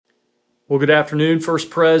Well, good afternoon, First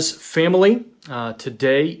Pres family.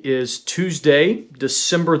 Today is Tuesday,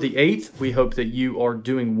 December the 8th. We hope that you are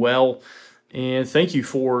doing well, and thank you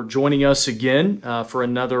for joining us again for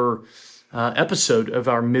another episode of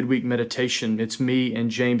our Midweek Meditation. It's me and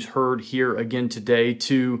James Hurd here again today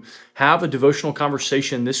to have a devotional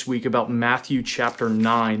conversation this week about Matthew chapter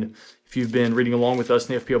 9. If you've been reading along with us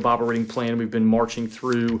in the FPO Bible reading plan, we've been marching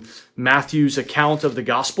through Matthew's account of the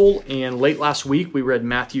gospel, and late last week we read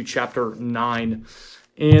Matthew chapter 9.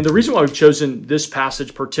 And the reason why we've chosen this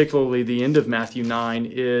passage, particularly the end of Matthew 9,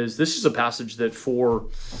 is this is a passage that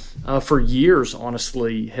for years,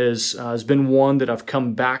 honestly, has been one that I've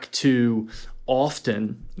come back to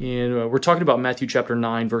often. And we're talking about Matthew chapter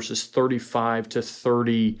 9, verses 35 to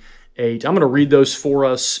 38. I'm going to read those for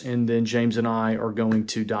us, and then James and I are going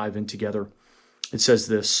to dive in together. It says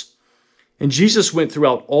this: "And Jesus went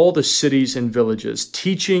throughout all the cities and villages,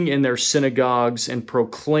 teaching in their synagogues and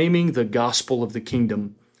proclaiming the gospel of the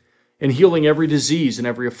kingdom, and healing every disease and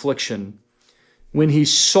every affliction. When he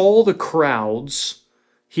saw the crowds,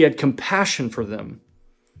 he had compassion for them,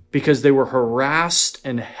 because they were harassed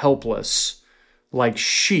and helpless, like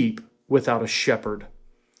sheep without a shepherd.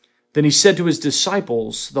 Then he said to his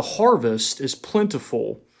disciples, 'The harvest is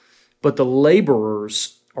plentiful, but the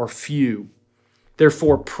laborers are few.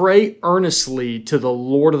 Therefore pray earnestly to the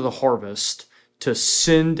Lord of the harvest to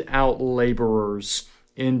send out laborers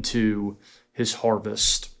into his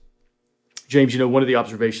harvest.'" James, one of the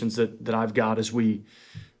observations that I've got as we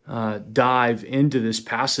dive into this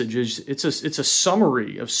passage is it's a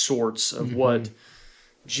summary of sorts of what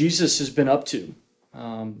Jesus has been up to.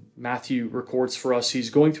 Matthew records for us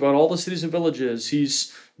he's going throughout all the cities and villages.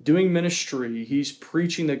 He's doing ministry. He's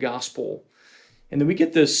preaching the gospel. And then we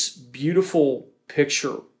get this beautiful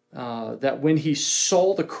picture that when he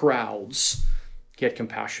saw the crowds, he had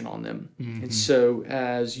compassion on them. And so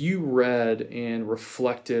as you read and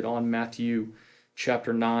reflected on Matthew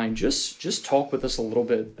chapter 9, just talk with us a little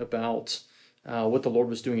bit about what the Lord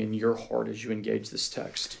was doing in your heart as you engage this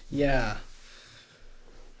text. Yeah.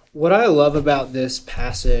 What I love about this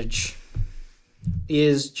passage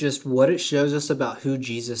is just what it shows us about who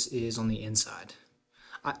Jesus is on the inside.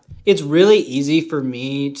 It's really easy for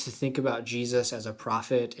me to think about Jesus as a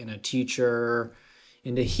prophet and a teacher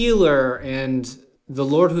and a healer and the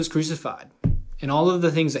Lord who's crucified and all of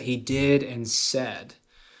the things that he did and said.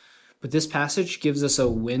 But this passage gives us a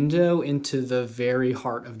window into the very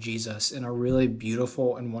heart of Jesus in a really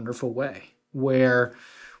beautiful and wonderful way, where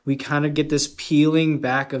we kind of get this peeling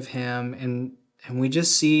back of him, and we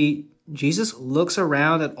just see Jesus looks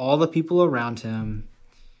around at all the people around him,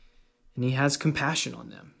 and he has compassion on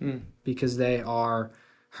them because they are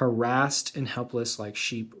harassed and helpless like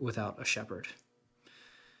sheep without a shepherd.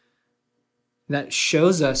 That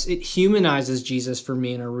shows us, it humanizes Jesus for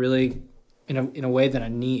me in a really, in a way that I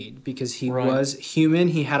need, because he was human,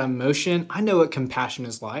 he had emotion. I know what compassion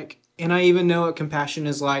is like, and I even know what compassion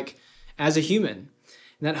is like as a human.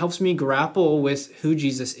 And that helps me grapple with who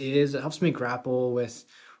Jesus is. It helps me grapple with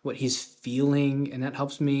what he's feeling. And that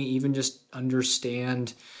helps me even just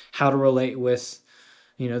understand how to relate with,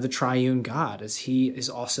 the triune God, as he is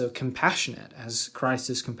also compassionate, as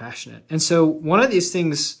Christ is compassionate. And so one of these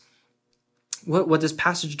things, what this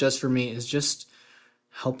passage does for me is just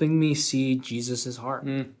helping me see Jesus' heart.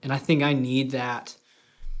 And I think I need that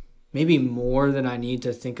maybe more than I need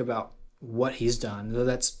to think about what he's done, though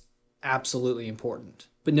that's absolutely important.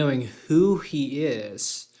 But knowing who he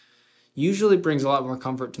is usually brings a lot more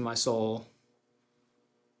comfort to my soul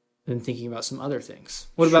than thinking about some other things.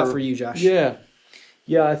 What about for you, Josh? Yeah,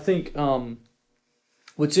 I think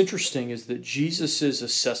what's interesting is that Jesus'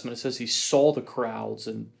 assessment, it says he saw the crowds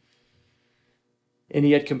and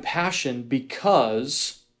he had compassion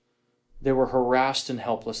because they were harassed and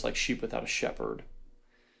helpless like sheep without a shepherd.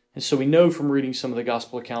 And so we know from reading some of the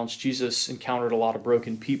gospel accounts, Jesus encountered a lot of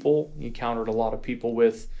broken people. He encountered a lot of people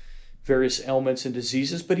with various ailments and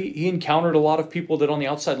diseases, but he encountered a lot of people that on the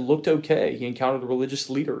outside looked okay. He encountered religious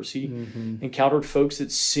leaders. He encountered folks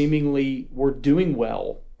that seemingly were doing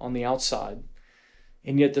well on the outside.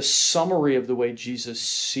 And yet the summary of the way Jesus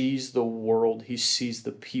sees the world, he sees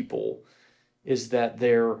the people, is that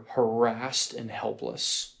they're harassed and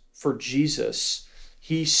helpless. For Jesus,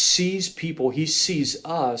 he sees people, he sees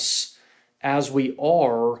us as we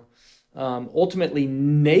are, ultimately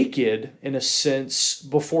naked, in a sense,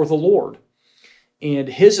 before the Lord. And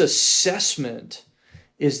his assessment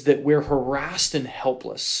is that we're harassed and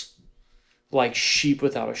helpless, like sheep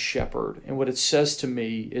without a shepherd. And what it says to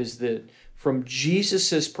me is that from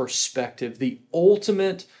Jesus' perspective, the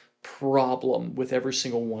ultimate problem with every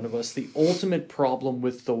single one of us, the ultimate problem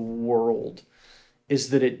with the world, is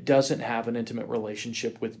that it doesn't have an intimate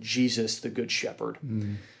relationship with Jesus, the Good Shepherd.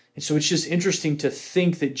 And so it's just interesting to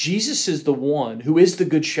think that Jesus is the one who is the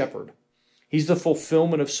Good Shepherd. He's the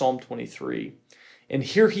fulfillment of Psalm 23. And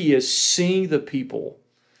here he is seeing the people,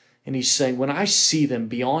 and he's saying, when I see them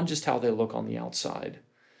beyond just how they look on the outside,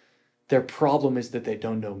 their problem is that they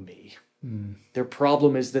don't know me. Their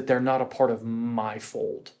problem is that they're not a part of my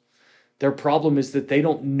fold. Their problem is that they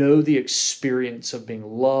don't know the experience of being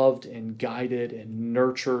loved and guided and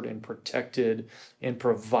nurtured and protected and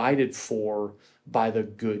provided for by the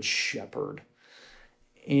Good Shepherd.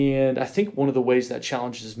 And I think one of the ways that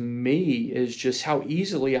challenges me is just how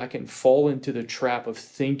easily I can fall into the trap of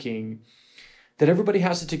thinking that everybody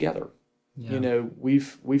has it together. Yeah. You know,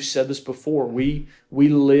 we've said this before. We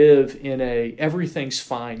live in a everything's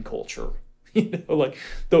fine culture. You know, like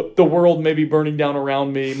the world may be burning down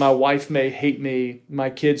around me. My wife may hate me. My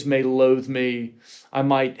kids may loathe me. I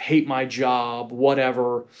might hate my job,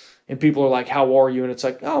 whatever. And people are like, how are you? And it's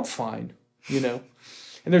like, oh, I'm fine, you know.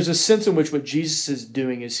 And there's a sense in which what Jesus is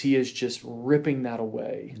doing is he is just ripping that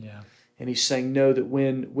away. Yeah. And he's saying, no, that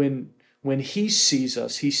when he sees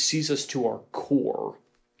us to our core.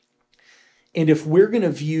 And if we're going to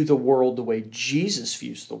view the world the way Jesus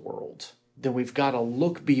views the world, then we've got to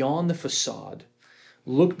look beyond the facade,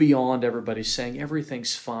 look beyond everybody saying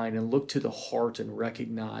everything's fine, and look to the heart and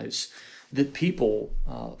recognize that people,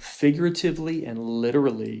 figuratively and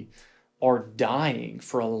literally, are dying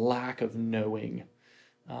for a lack of knowing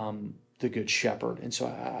the Good Shepherd. And so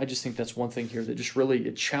I just think that's one thing here that just really,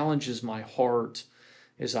 it challenges my heart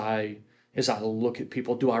as I look at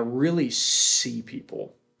people. Do I really see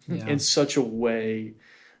people in such a way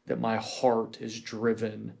that my heart is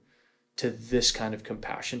driven to this kind of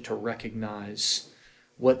compassion, to recognize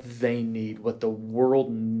what they need, what the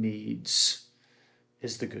world needs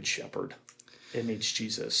is the Good Shepherd. It needs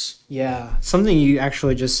Jesus. Yeah. Something you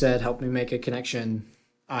actually just said helped me make a connection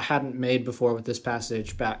I hadn't made before with this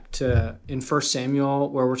passage back to in 1 Samuel,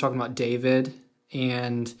 where we're talking about David,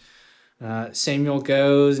 and Samuel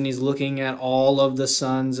goes and he's looking at all of the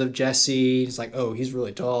sons of Jesse. He's like, oh, he's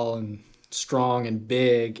really tall and strong and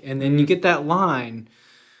big. And then you get that line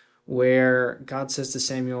where God says to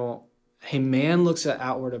Samuel, hey, man looks at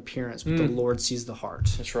outward appearance, but the Lord sees the heart.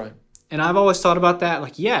 That's right. And I've always thought about that,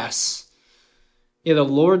 like, yes, yeah, the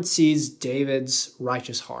Lord sees David's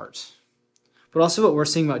righteous heart. But also what we're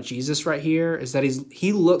seeing about Jesus right here is that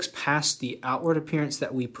he looks past the outward appearance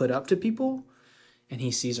that we put up to people, and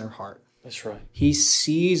he sees our heart. That's right. He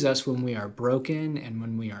sees us when we are broken and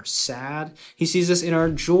when we are sad. He sees us in our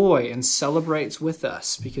joy and celebrates with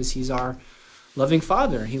us because he's our loving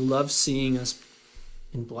Father. He loves seeing us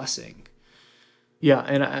in blessing. Yeah,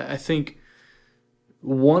 and I think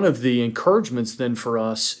one of the encouragements then for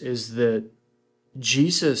us is that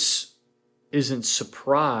Jesus isn't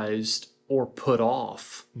surprised or put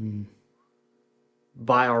off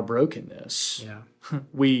by our brokenness. Yeah.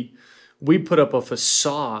 We put up a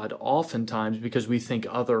facade oftentimes because we think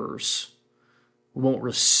others won't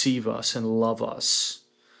receive us and love us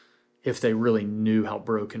if they really knew how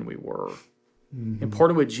broken we were. Mm-hmm. And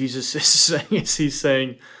part of what Jesus is saying is he's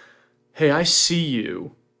saying, hey, I see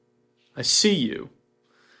you. I see you.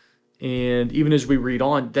 And even as we read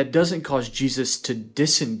on, that doesn't cause Jesus to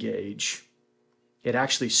disengage. It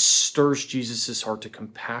actually stirs Jesus' heart to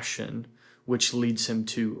compassion, which leads him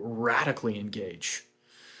to radically engage.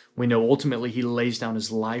 We know ultimately he lays down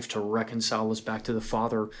his life to reconcile us back to the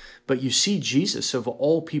Father. But you see Jesus, of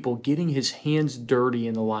all people, getting his hands dirty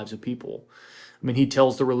in the lives of people. I mean, he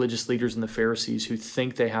tells the religious leaders and the Pharisees who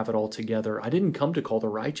think they have it all together, I didn't come to call the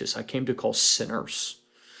righteous, I came to call sinners.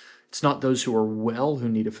 It's not those who are well who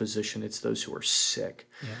need a physician, it's those who are sick.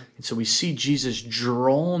 Yeah. And so we see Jesus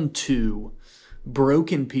drawn to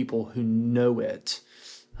broken people who know it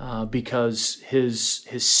because his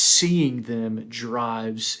seeing them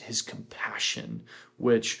drives his compassion,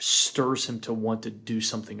 which stirs him to want to do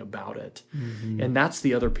something about it. Mm-hmm. And that's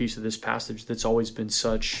the other piece of this passage that's always been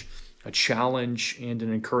such a challenge and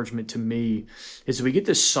an encouragement to me, is that we get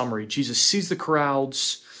this summary. Jesus sees the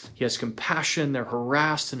crowds, he has compassion, they're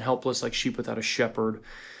harassed and helpless like sheep without a shepherd.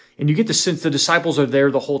 And you get the sense the disciples are there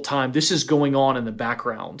the whole time. This is going on in the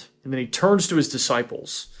background. And then he turns to his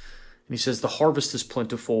disciples and he says, the harvest is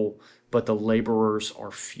plentiful, but the laborers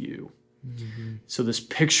are few. Mm-hmm. So this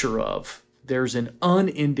picture of there's an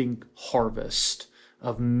unending harvest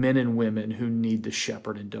of men and women who need the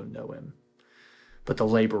shepherd and don't know him, but the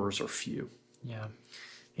laborers are few. Yeah.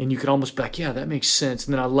 And you could almost be like, yeah, that makes sense.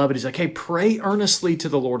 And then I love it. He's like, hey, pray earnestly to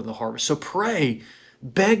the Lord of the harvest. So pray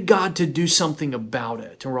beg God to do something about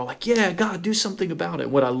it. And we're all like, yeah, God, do something about it.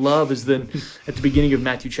 What I love is then at the beginning of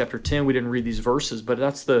Matthew chapter 10, we didn't read these verses, but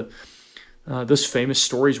that's those famous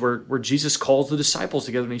stories where Jesus calls the disciples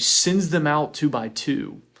together and he sends them out 2 by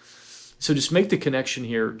 2. So just make the connection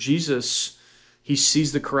here. Jesus, he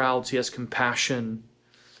sees the crowds, he has compassion.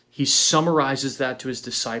 He summarizes that to his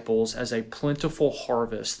disciples as a plentiful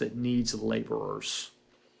harvest that needs laborers.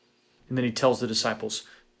 And then he tells the disciples,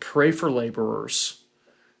 pray for laborers,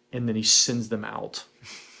 and then he sends them out.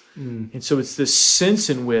 And so it's this sense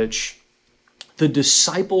in which the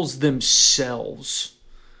disciples themselves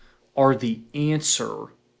are the answer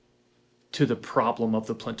to the problem of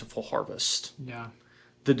the plentiful harvest. Yeah.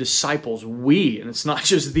 The disciples, we, and it's not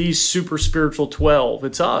just these super spiritual 12,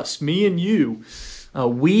 it's us, me and you.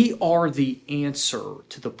 We are the answer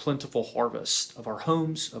to the plentiful harvest of our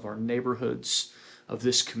homes, of our neighborhoods, of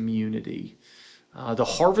this community. The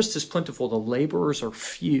harvest is plentiful. The laborers are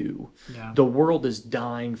few. Yeah. The world is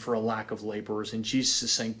dying for a lack of laborers. And Jesus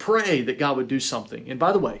is saying, pray that God would do something. And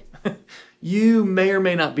by the way, you may or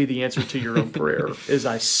may not be the answer to your own prayer as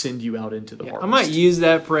I send you out into the harvest. I might use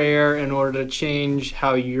that prayer in order to change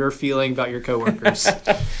how you're feeling about your coworkers.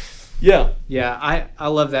 Yeah. Yeah, I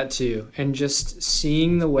love that too. And just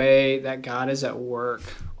seeing the way that God is at work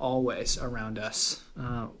always around us.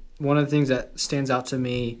 One of the things that stands out to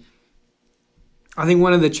me, I think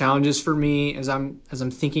one of the challenges for me as I'm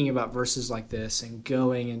thinking about verses like this and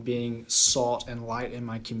going and being salt and light in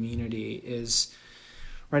my community is,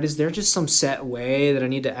 right, is there just some set way that I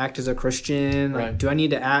need to act as a Christian? Like, do I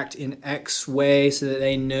need to act in X way so that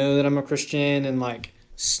they know that I'm a Christian and like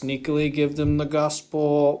sneakily give them the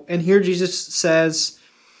gospel? And here Jesus says,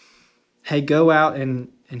 hey, go out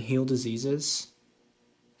and heal diseases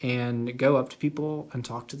and go up to people and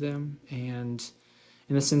talk to them. And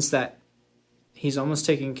in the sense that he's almost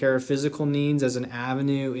taking care of physical needs as an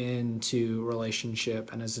avenue into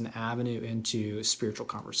relationship and as an avenue into spiritual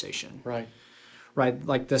conversation. Right. Right.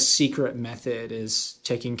 Like the secret method is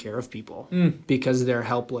taking care of people because they're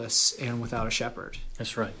helpless and without a shepherd.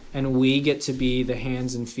 That's right. And we get to be the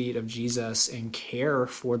hands and feet of Jesus and care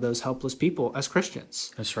for those helpless people as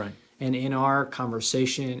Christians. That's right. And in our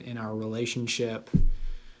conversation, in our relationship,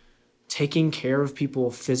 taking care of people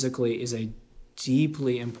physically is a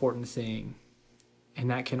deeply important thing. And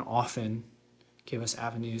that can often give us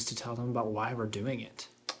avenues to tell them about why we're doing it.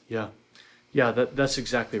 Yeah. Yeah, that's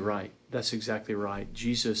exactly right. That's exactly right.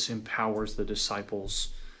 Jesus empowers the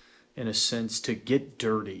disciples, in a sense, to get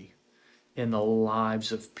dirty in the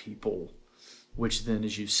lives of people, which then,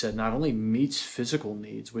 as you said, not only meets physical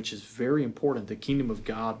needs, which is very important. The kingdom of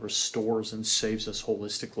God restores and saves us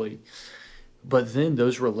holistically. But then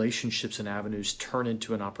those relationships and avenues turn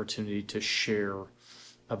into an opportunity to share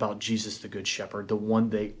about Jesus, the Good Shepherd, the one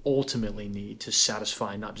they ultimately need to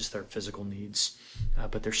satisfy not just their physical needs,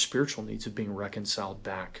 but their spiritual needs of being reconciled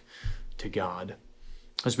back to God.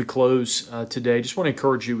 As we close today, I just want to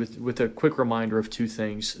encourage you with a quick reminder of 2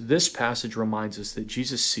 things. This passage reminds us that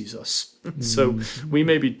Jesus sees us. So we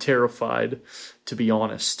may be terrified, to be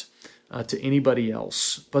honest, to anybody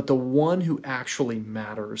else, but the one who actually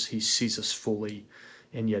matters, he sees us fully,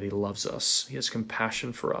 and yet he loves us. He has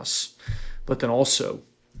compassion for us. But then also,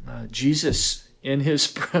 Jesus, in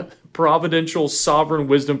his providential sovereign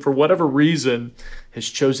wisdom, for whatever reason, has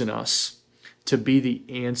chosen us to be the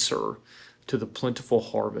answer to the plentiful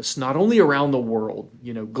harvest, not only around the world,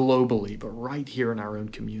 globally, but right here in our own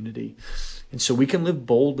community. And so we can live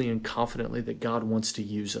boldly and confidently that God wants to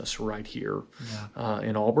use us right here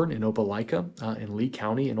in Auburn, in Opelika, in Lee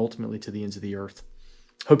County, and ultimately to the ends of the earth.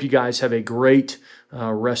 Hope you guys have a great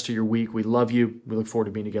rest of your week. We love you. We look forward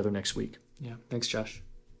to being together next week. Yeah. Thanks, Josh.